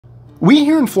We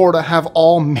here in Florida have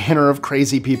all manner of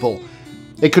crazy people.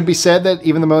 It could be said that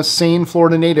even the most sane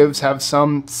Florida natives have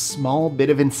some small bit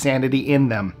of insanity in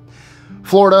them.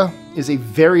 Florida is a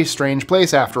very strange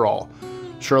place after all.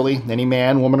 Surely any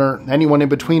man, woman, or anyone in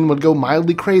between would go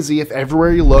mildly crazy if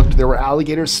everywhere you looked there were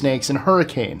alligators, snakes, and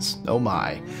hurricanes. Oh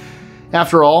my.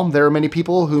 After all, there are many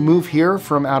people who move here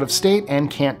from out of state and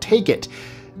can't take it.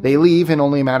 They leave in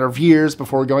only a matter of years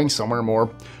before going somewhere more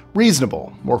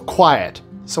reasonable, more quiet,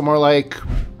 somewhere like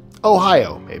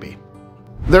Ohio, maybe.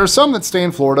 There are some that stay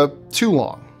in Florida too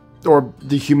long, or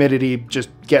the humidity just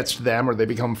gets to them, or they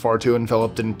become far too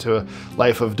enveloped into a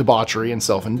life of debauchery and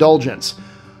self-indulgence.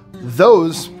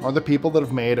 Those are the people that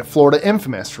have made Florida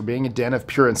infamous for being a den of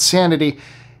pure insanity,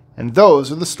 and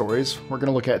those are the stories we're going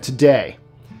to look at today.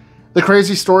 The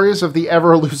crazy stories of the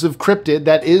ever-elusive cryptid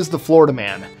that is the Florida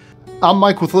Man. I'm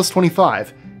Mike with List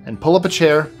 25, and pull up a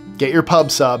chair, get your pub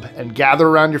sub, and gather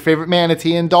around your favorite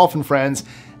manatee and dolphin friends,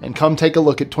 and come take a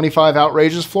look at 25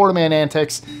 outrageous Florida Man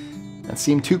antics that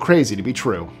seem too crazy to be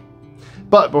true.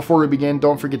 But before we begin,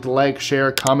 don't forget to like,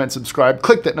 share, comment, subscribe,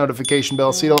 click that notification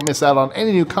bell so you don't miss out on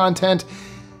any new content.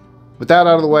 With that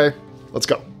out of the way, let's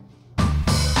go.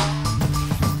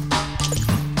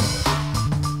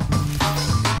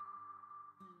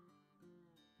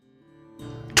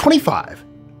 #25.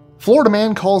 Florida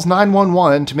man calls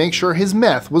 911 to make sure his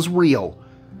meth was real.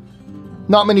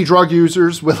 Not many drug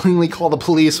users willingly call the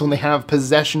police when they have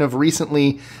possession of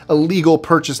recently illegal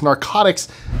purchased narcotics,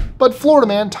 but Florida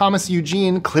man Thomas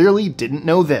Eugene clearly didn't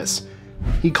know this.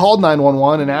 He called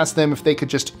 911 and asked them if they could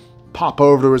just pop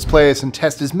over to his place and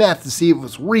test his meth to see if it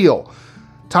was real.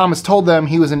 Thomas told them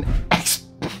he was an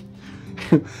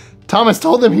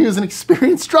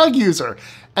experienced drug user,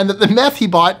 and that the meth he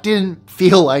bought didn't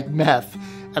feel like meth,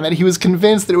 and that he was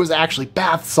convinced that it was actually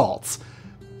bath salts.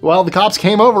 Well, the cops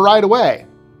came over right away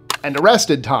and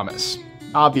arrested Thomas,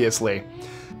 obviously.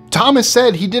 Thomas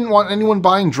said he didn't want anyone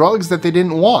buying drugs that they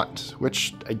didn't want,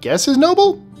 which I guess is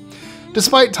noble.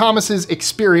 Despite Thomas's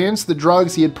experience, the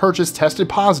drugs he had purchased tested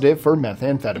positive for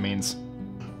methamphetamines.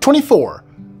 #24.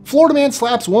 Florida man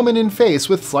slaps woman in face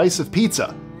with slice of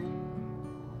pizza.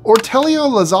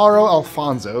 Ortelio Lazaro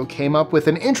Alfonso came up with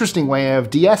an interesting way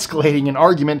of de-escalating an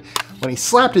argument when he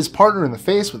slapped his partner in the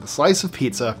face with a slice of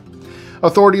pizza.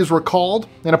 Authorities were called,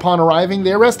 and upon arriving,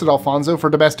 they arrested Alfonso for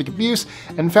domestic abuse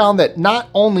and found that not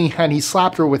only had he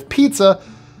slapped her with pizza,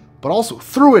 but also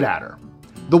threw it at her.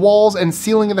 The walls and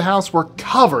ceiling of the house were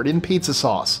covered in pizza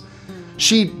sauce.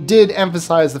 She did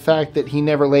emphasize the fact that he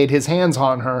never laid his hands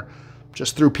on her,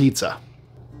 just threw pizza.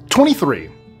 #23.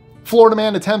 Florida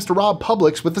man attempts to rob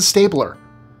Publix with a stapler.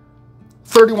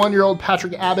 31-year-old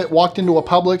Patrick Abbott walked into a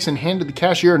Publix and handed the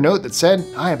cashier a note that said,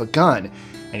 "I have a gun,"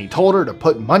 and he told her to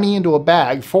put money into a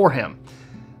bag for him.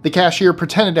 The cashier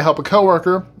pretended to help a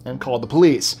coworker and called the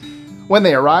police. When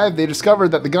they arrived, they discovered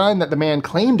that the gun that the man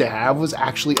claimed to have was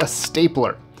actually a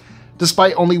stapler.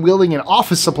 Despite only wielding an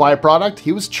office supply product,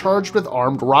 he was charged with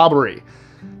armed robbery.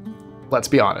 Let's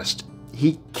be honest,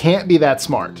 he can't be that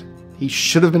smart. He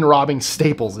should have been robbing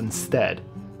Staples instead.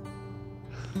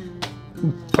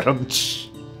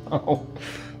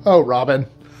 Oh, Robin.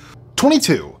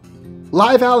 #22.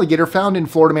 Live alligator found in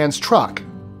Florida man's truck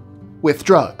with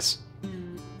drugs.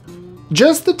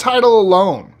 Just the title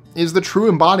alone is the true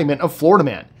embodiment of Florida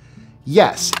man.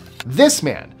 Yes, this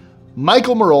man,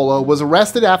 Michael Marola, was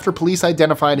arrested after police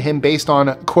identified him based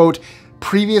on, quote,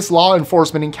 previous law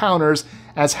enforcement encounters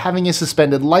as having a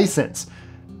suspended license.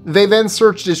 They then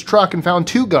searched his truck and found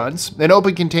 2 guns, an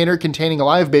open container containing a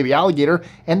live baby alligator,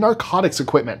 and narcotics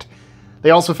equipment.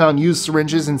 They also found used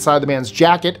syringes inside the man's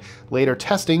jacket. Later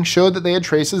testing showed that they had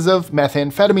traces of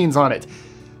methamphetamines on it.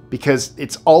 Because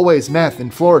it's always meth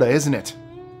in Florida, isn't it?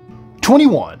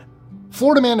 #21.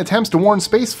 Florida man attempts to warn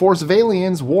Space Force of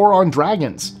aliens' war on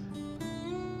dragons.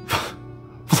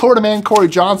 Florida man Corey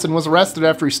Johnson was arrested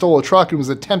after he stole a truck and was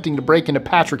attempting to break into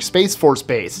Patrick Space Force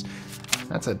Base.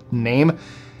 That's a name.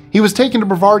 He was taken to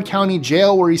Brevard County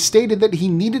Jail where he stated that he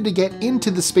needed to get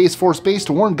into the Space Force Base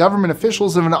to warn government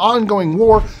officials of an ongoing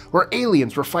war where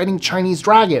aliens were fighting Chinese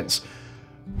dragons.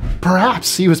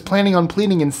 Perhaps he was planning on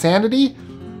pleading insanity?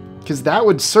 Because that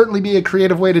would certainly be a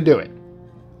creative way to do it.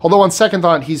 Although on second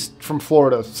thought, he's from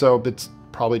Florida, so it's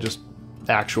probably just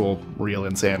actual, real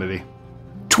insanity.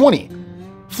 #20.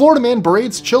 Florida man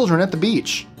berates children at the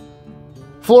beach.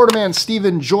 Florida man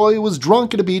Stephen Joy was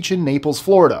drunk at a beach in Naples,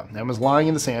 Florida, and was lying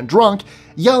in the sand drunk,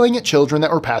 yelling at children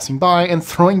that were passing by and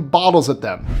throwing bottles at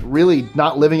them. Really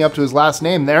not living up to his last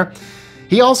name there.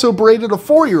 He also berated a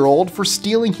 4-year-old for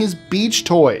stealing his beach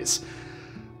toys.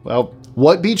 Well,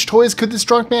 what beach toys could this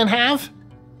drunk man have?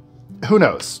 Who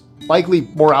knows? Likely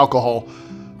more alcohol.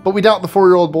 but we doubt the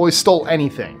 4-year-old boy stole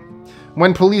anything.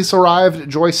 When police arrived,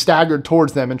 Joy staggered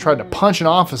towards them and tried to punch an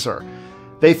officer.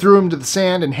 They threw him to the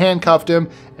sand and handcuffed him,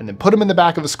 and then put him in the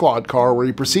back of a squad car where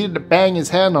he proceeded to bang his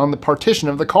head on the partition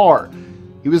of the car.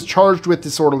 He was charged with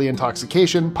disorderly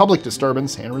intoxication, public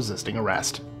disturbance, and resisting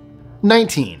arrest.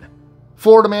 19.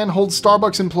 Florida man holds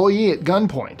Starbucks employee at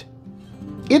gunpoint.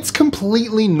 It's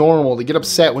completely normal to get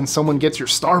upset when someone gets your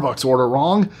Starbucks order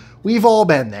wrong. We've all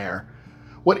been there.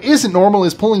 What isn't normal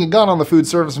is pulling a gun on the food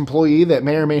service employee that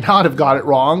may or may not have got it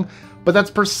wrong, but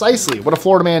that's precisely what a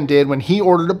Florida man did when he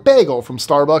ordered a bagel from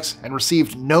Starbucks and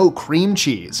received no cream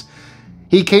cheese.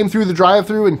 He came through the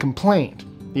drive-thru and complained.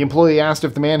 The employee asked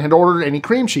if the man had ordered any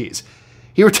cream cheese.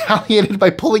 He retaliated by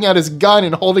pulling out his gun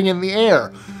and holding it in the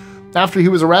air. After he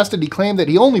was arrested, he claimed that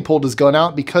he only pulled his gun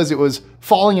out because it was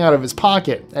falling out of his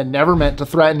pocket and never meant to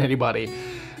threaten anybody,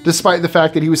 despite the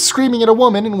fact that he was screaming at a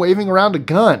woman and waving around a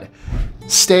gun.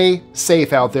 Stay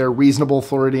safe out there, reasonable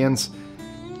Floridians.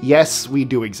 Yes, we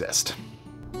do exist.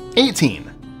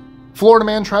 18. Florida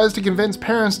man tries to convince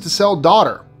parents to sell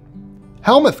daughter.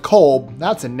 Helmuth Kolb,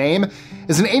 that's a name,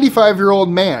 is an 85-year-old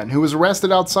man who was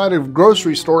arrested outside a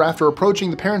grocery store after approaching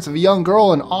the parents of a young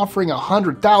girl and offering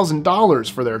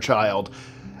 $100,000 for their child.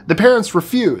 The parents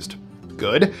refused.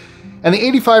 Good. And the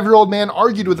 85-year-old man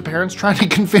argued with the parents, trying to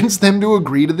convince them to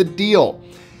agree to the deal.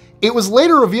 It was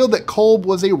later revealed that Kolb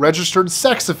was a registered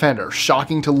sex offender,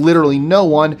 shocking to literally no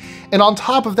one, and on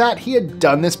top of that, he had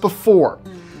done this before.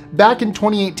 Back in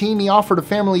 2018, he offered a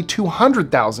family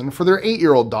 $200,000 for their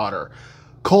 8-year-old daughter.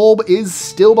 Kolb is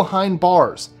still behind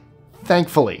bars,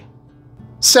 thankfully.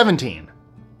 17.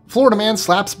 Florida man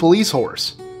slaps police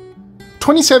horse.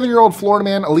 27-year-old Florida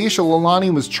man Alicia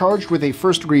Lalani was charged with a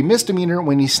first-degree misdemeanor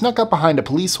when he snuck up behind a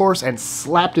police horse and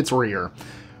slapped its rear.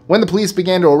 When the police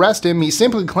began to arrest him, he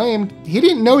simply claimed he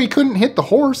didn't know he couldn't hit the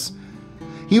horse.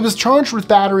 He was charged with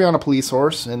battery on a police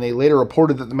horse, and they later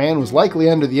reported that the man was likely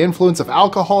under the influence of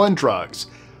alcohol and drugs.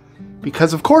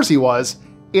 Because of course he was,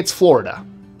 it's Florida.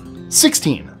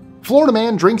 16. Florida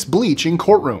man drinks bleach in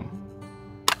courtroom.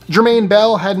 Jermaine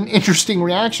Bell had an interesting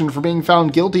reaction for being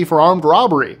found guilty for armed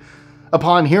robbery.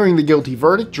 Upon hearing the guilty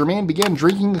verdict, Jermaine began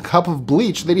drinking a cup of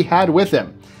bleach that he had with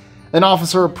him. An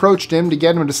officer approached him to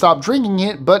get him to stop drinking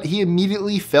it, but he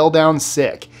immediately fell down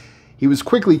sick. He was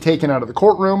quickly taken out of the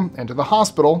courtroom and to the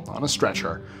hospital on a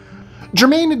stretcher.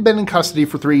 Jermaine had been in custody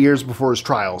for 3 years before his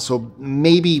trial, so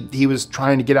maybe he was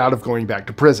trying to get out of going back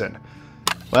to prison.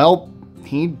 Well,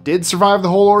 he did survive the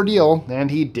whole ordeal,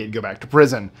 and he did go back to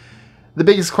prison. The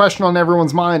biggest question on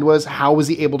everyone's mind was, how was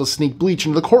he able to sneak bleach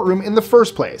into the courtroom in the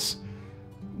first place?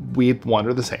 We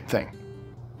wonder the same thing.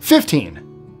 15.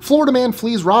 Florida man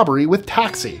flees robbery with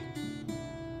taxi.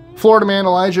 Florida man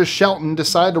Elijah Shelton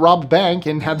decided to rob a bank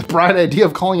and had the bright idea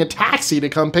of calling a taxi to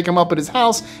come pick him up at his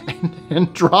house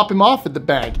and drop him off at the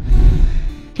bank.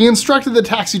 He instructed the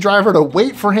taxi driver to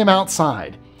wait for him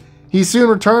outside. He soon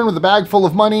returned with a bag full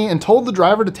of money and told the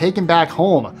driver to take him back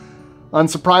home.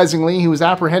 Unsurprisingly, he was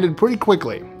apprehended pretty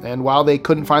quickly, and while they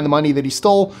couldn't find the money that he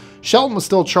stole, Shelton was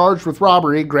still charged with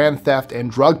robbery, grand theft,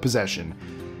 and drug possession.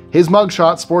 His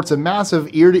mugshot sports a massive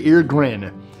ear-to-ear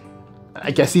grin.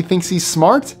 I guess he thinks he's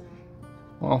smart?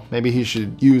 Well, maybe he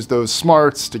should use those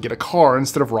smarts to get a car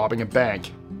instead of robbing a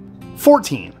bank.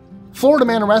 14. Florida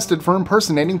man arrested for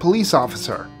impersonating police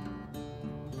officer.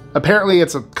 Apparently,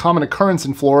 it's a common occurrence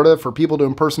in Florida for people to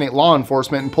impersonate law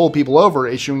enforcement and pull people over,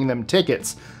 issuing them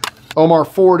tickets. Omar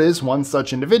Ford is one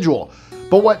such individual,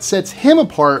 but what sets him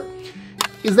apart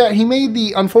is that he made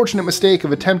the unfortunate mistake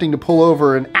of attempting to pull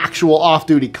over an actual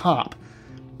off-duty cop.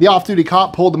 The off-duty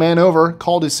cop pulled the man over,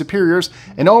 called his superiors,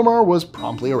 and Omar was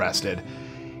promptly arrested.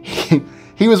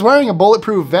 He was wearing a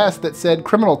bulletproof vest that said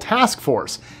Criminal Task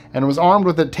Force, and was armed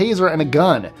with a taser and a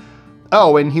gun.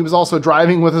 Oh, and he was also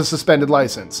driving with a suspended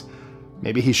license.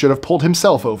 Maybe he should have pulled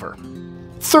himself over.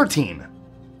 13.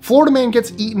 Florida man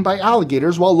gets eaten by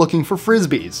alligators while looking for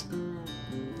frisbees.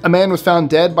 A man was found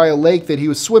dead by a lake that he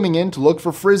was swimming in to look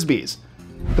for frisbees.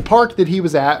 The park that he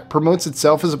was at promotes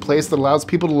itself as a place that allows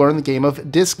people to learn the game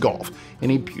of disc golf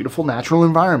in a beautiful natural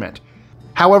environment.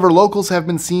 However, locals have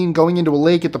been seen going into a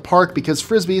lake at the park because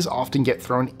frisbees often get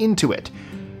thrown into it.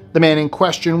 The man in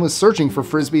question was searching for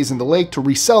frisbees in the lake to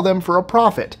resell them for a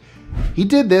profit. He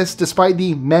did this despite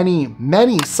the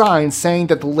many signs saying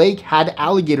that the lake had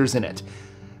alligators in it.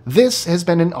 This has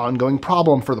been an ongoing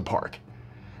problem for the park.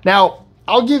 Now,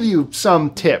 I'll give you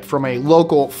some tip from a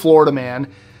local Florida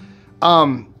man.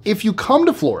 If you come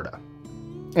to Florida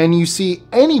and you see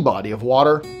any body of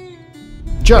water,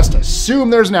 just assume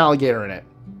there's an alligator in it.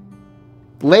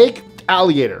 Lake,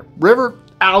 alligator. River,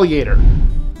 alligator.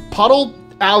 Puddle,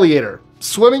 alligator.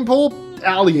 Swimming pool,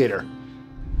 alligator.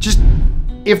 Just,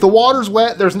 if the water's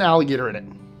wet, there's an alligator in it.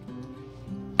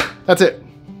 That's it.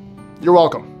 You're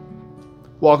welcome.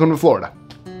 Welcome to Florida.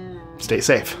 Stay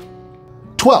safe.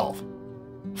 12.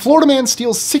 Florida man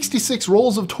steals 66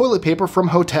 rolls of toilet paper from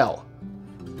hotel.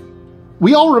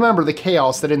 We all remember the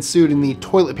chaos that ensued in the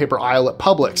toilet paper aisle at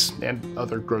Publix and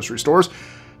other grocery stores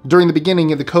during the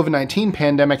beginning of the COVID-19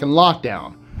 pandemic and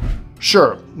lockdown.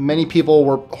 Sure, many people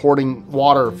were hoarding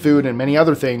water, food, and many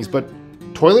other things, but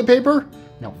toilet paper?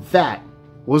 Now that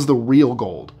was the real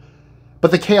gold. But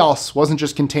the chaos wasn't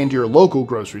just contained to your local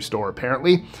grocery store,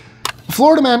 apparently.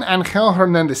 Florida man Angel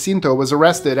Hernandez was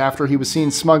arrested after he was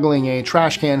seen smuggling a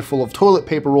trash can full of toilet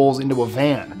paper rolls into a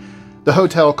van. The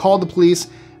hotel called the police,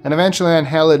 and eventually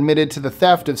Angel admitted to the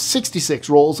theft of 66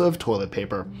 rolls of toilet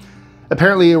paper.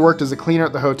 Apparently he worked as a cleaner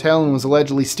at the hotel and was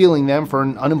allegedly stealing them for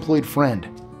an unemployed friend.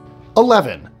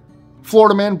 11.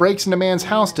 Florida man breaks into man's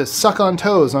house to suck on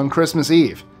toes on Christmas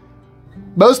Eve.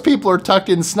 Most people are tucked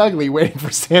in snugly waiting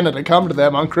for Santa to come to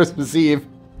them on Christmas Eve.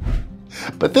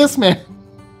 But this man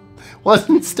was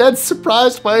instead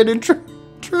surprised by an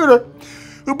intruder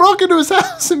who broke into his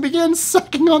house and began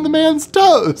sucking on the man's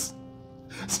toes.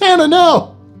 Santa,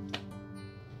 no!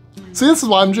 See, this is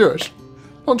why I'm Jewish.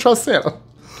 I don't trust Santa.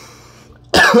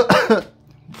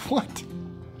 What?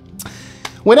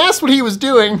 When asked what he was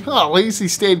doing, at least he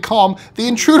stayed calm, the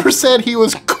intruder said he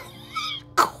was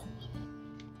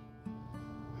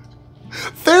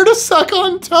there to suck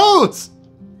on toes.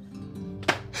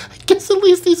 I guess at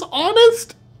least he's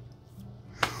honest.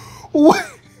 What?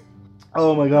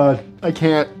 Oh my God, I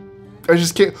can't. I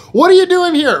just can't. What are you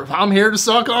doing here? I'm here to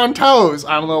suck on toes.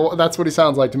 I don't know, that's what he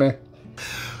sounds like to me.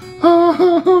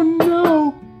 Oh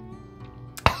no.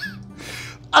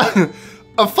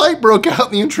 A fight broke out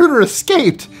and the intruder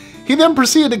escaped. He then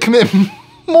proceeded to commit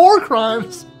more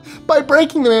crimes by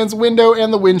breaking the man's window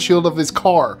and the windshield of his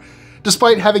car.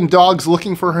 Despite having dogs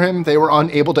looking for him, they were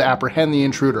unable to apprehend the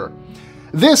intruder.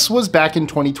 This was back in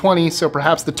 2020, so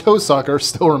perhaps the toe sucker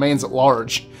still remains at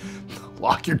large.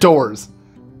 Lock your doors.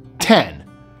 10.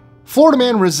 Florida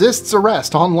man resists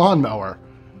arrest on lawnmower.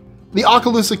 The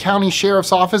Okaloosa County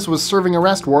Sheriff's Office was serving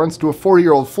arrest warrants to a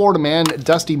 40-year-old Florida man,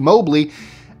 Dusty Mobley,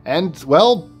 and,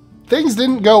 well, things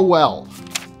didn't go well.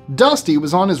 Dusty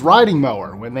was on his riding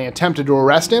mower when they attempted to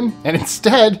arrest him, and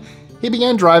instead, he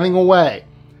began driving away.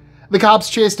 The cops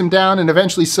chased him down and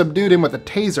eventually subdued him with a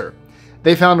taser.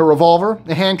 They found a revolver,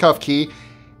 a handcuff key,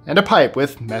 and a pipe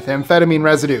with methamphetamine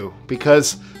residue,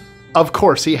 because, of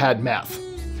course, he had meth.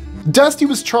 Dusty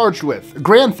was charged with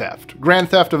grand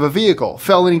theft of a vehicle,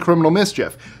 felony criminal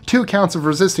mischief, 2 counts of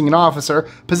resisting an officer,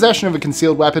 possession of a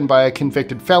concealed weapon by a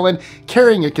convicted felon,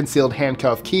 carrying a concealed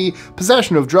handcuff key,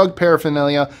 possession of drug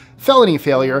paraphernalia, felony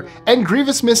failure, and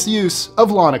grievous misuse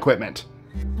of lawn equipment.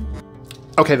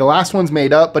 Okay, the last one's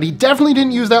made up, but he definitely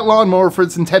didn't use that lawnmower for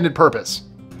its intended purpose.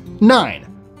 9.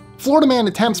 Florida man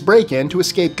attempts break-in to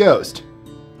escape ghost.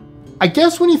 I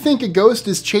guess when you think a ghost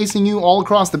is chasing you all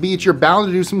across the beach, you're bound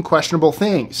to do some questionable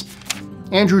things.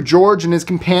 Andrew George and his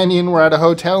companion were at a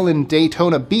hotel in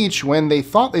Daytona Beach when they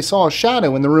thought they saw a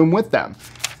shadow in the room with them.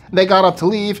 They got up to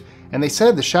leave, and they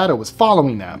said the shadow was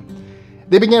following them.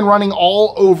 They began running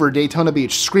all over Daytona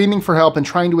Beach, screaming for help and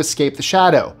trying to escape the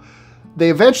shadow.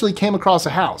 They eventually came across a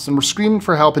house and were screaming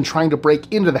for help and trying to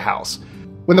break into the house.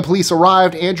 When the police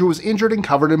arrived, Andrew was injured and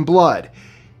covered in blood.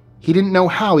 He didn't know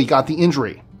how he got the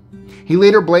injury. He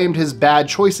later blamed his bad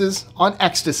choices on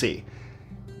ecstasy.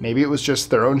 Maybe it was just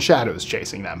their own shadows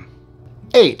chasing them.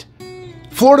 8.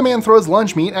 Florida man throws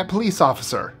lunch meat at police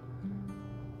officer.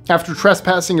 After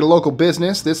trespassing at a local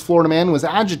business, this Florida man was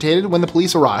agitated when the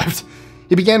police arrived.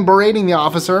 He began berating the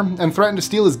officer and threatened to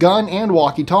steal his gun and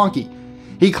walkie-talkie.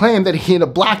 He claimed that he had a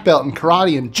black belt in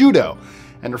karate and judo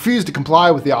and refused to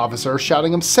comply with the officer,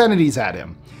 shouting obscenities at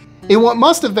him. In what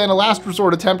must have been a last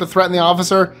resort attempt to threaten the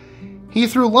officer, he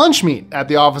threw lunch meat at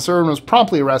the officer and was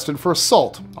promptly arrested for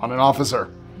assault on an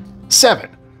officer. 7.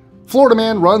 Florida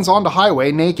man runs onto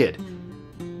highway naked.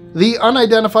 The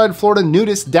unidentified Florida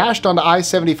nudist dashed onto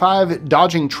I-75,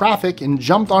 dodging traffic, and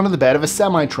jumped onto the bed of a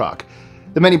semi-truck.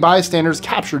 The many bystanders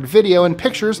captured video and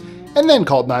pictures and then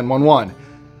called 911.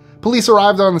 Police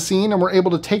arrived on the scene and were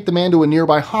able to take the man to a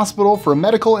nearby hospital for a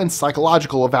medical and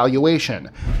psychological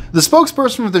evaluation. The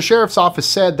spokesperson for the sheriff's office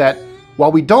said that,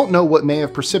 while we don't know what may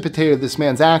have precipitated this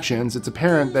man's actions, it's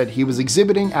apparent that he was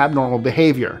exhibiting abnormal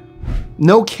behavior.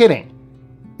 No kidding.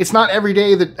 It's not every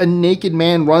day that a naked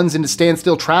man runs into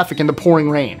standstill traffic in the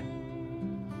pouring rain.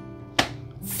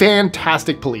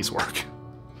 Fantastic police work.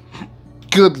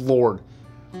 Good Lord.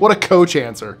 What a coach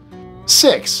answer.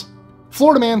 6.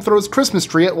 Florida man throws Christmas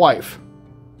tree at wife.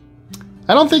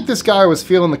 I don't think this guy was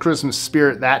feeling the Christmas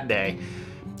spirit that day.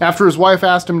 After his wife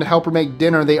asked him to help her make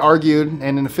dinner, they argued,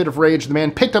 and in a fit of rage, the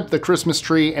man picked up the Christmas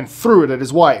tree and threw it at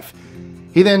his wife.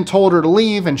 He then told her to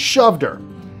leave and shoved her.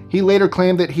 He later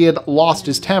claimed that he had lost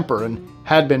his temper and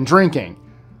had been drinking.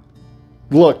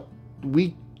 Look,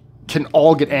 we can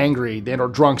all get angry and are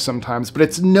drunk sometimes, but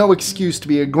it's no excuse to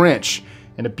be a Grinch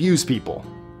and abuse people.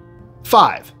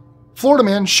 5. Florida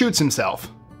man shoots himself.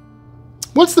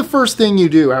 What's the first thing you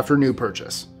do after a new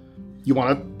purchase? You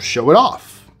want to show it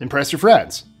off, impress your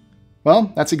friends.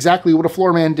 Well, that's exactly what a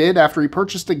Florida man did after he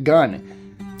purchased a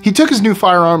gun. He took his new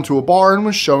firearm to a bar and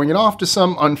was showing it off to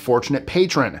some unfortunate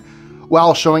patron.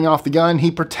 While showing off the gun, he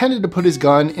pretended to put his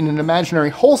gun in an imaginary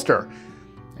holster.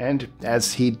 And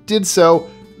as he did so,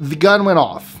 the gun went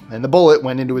off and the bullet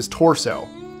went into his torso.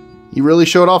 He really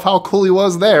showed off how cool he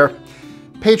was there.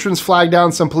 Patrons flagged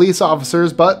down some police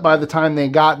officers, but by the time they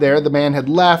got there, the man had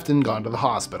left and gone to the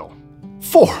hospital.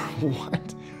 4.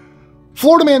 What?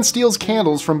 Florida man steals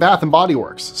candles from Bath & Body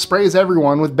Works, sprays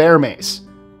everyone with bear mace.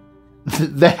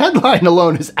 The headline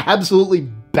alone is absolutely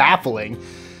baffling,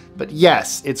 but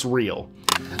yes, it's real.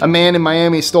 A man in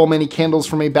Miami stole many candles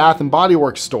from a Bath & Body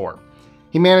Works store.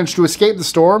 He managed to escape the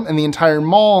store and the entire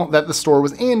mall that the store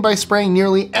was in by spraying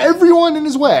nearly everyone in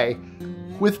his way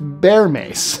with bear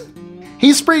mace.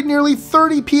 He sprayed nearly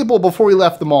 30 people before he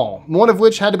left the mall, one of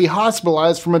which had to be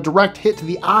hospitalized from a direct hit to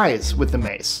the eyes with the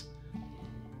mace.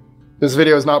 This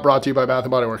video is not brought to you by Bath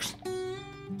 & Body Works.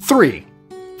 3.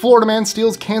 Florida man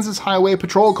steals Kansas highway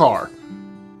patrol car.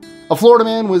 A Florida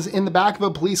man was in the back of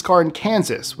a police car in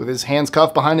Kansas with his hands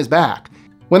cuffed behind his back.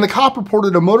 When the cop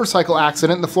reported a motorcycle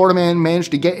accident, the Florida man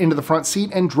managed to get into the front seat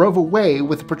and drove away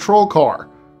with the patrol car.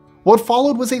 What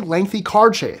followed was a lengthy car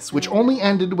chase, which only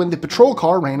ended when the patrol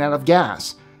car ran out of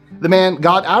gas. The man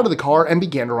got out of the car and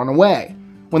began to run away.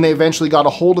 When they eventually got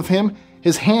a hold of him,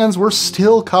 his hands were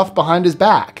still cuffed behind his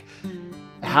back.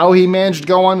 How he managed to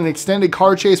go on an extended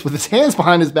car chase with his hands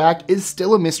behind his back is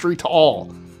still a mystery to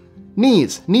all. Knee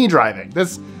driving.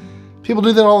 People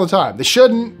do that all the time. They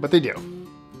shouldn't, but they do.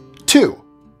 2.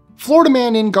 Florida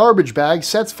man in garbage bag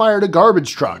sets fire to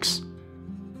garbage trucks.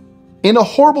 In a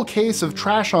horrible case of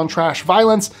trash-on-trash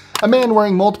violence, a man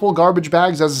wearing multiple garbage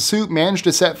bags as a suit managed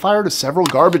to set fire to several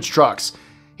garbage trucks.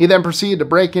 He then proceeded to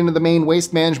break into the main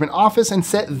waste management office and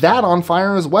set that on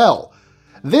fire as well.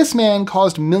 This man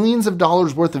caused millions of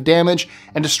dollars worth of damage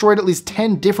and destroyed at least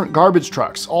 10 different garbage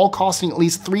trucks, all costing at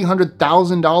least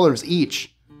 $300,000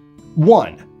 each.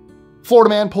 1. Florida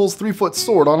man pulls 3-foot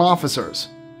sword on officers.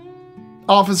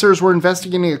 Officers were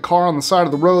investigating a car on the side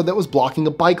of the road that was blocking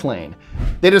a bike lane.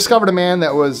 They discovered a man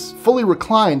that was fully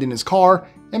reclined in his car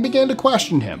and began to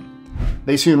question him.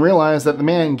 They soon realized that the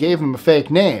man gave him a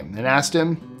fake name and asked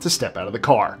him to step out of the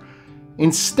car.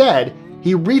 Instead,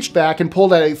 he reached back and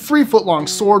pulled out a 3-foot-long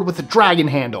sword with a dragon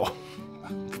handle.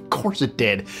 Of course it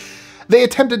did. They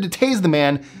attempted to tase the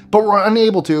man, but were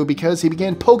unable to because he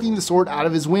began poking the sword out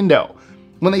of his window.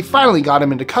 When they finally got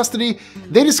him into custody,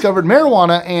 they discovered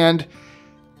marijuana and,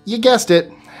 you guessed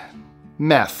it,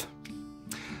 meth.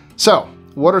 So,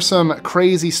 what are some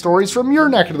crazy stories from your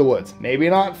neck of the woods? Maybe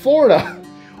not Florida.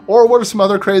 Or what are some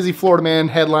other crazy Florida man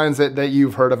headlines that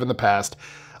you've heard of in the past?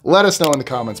 Let us know in the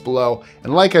comments below.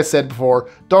 And like I said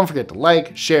before, don't forget to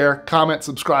like, share, comment,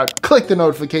 subscribe, click the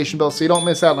notification bell so you don't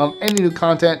miss out on any new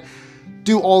content.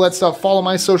 Do all that stuff. Follow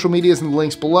my social medias in the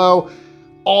links below.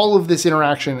 All of this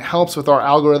interaction helps with our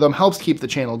algorithm, helps keep the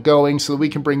channel going so that we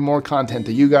can bring more content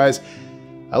to you guys.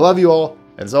 I love you all.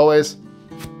 As always,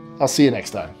 I'll see you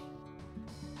next time.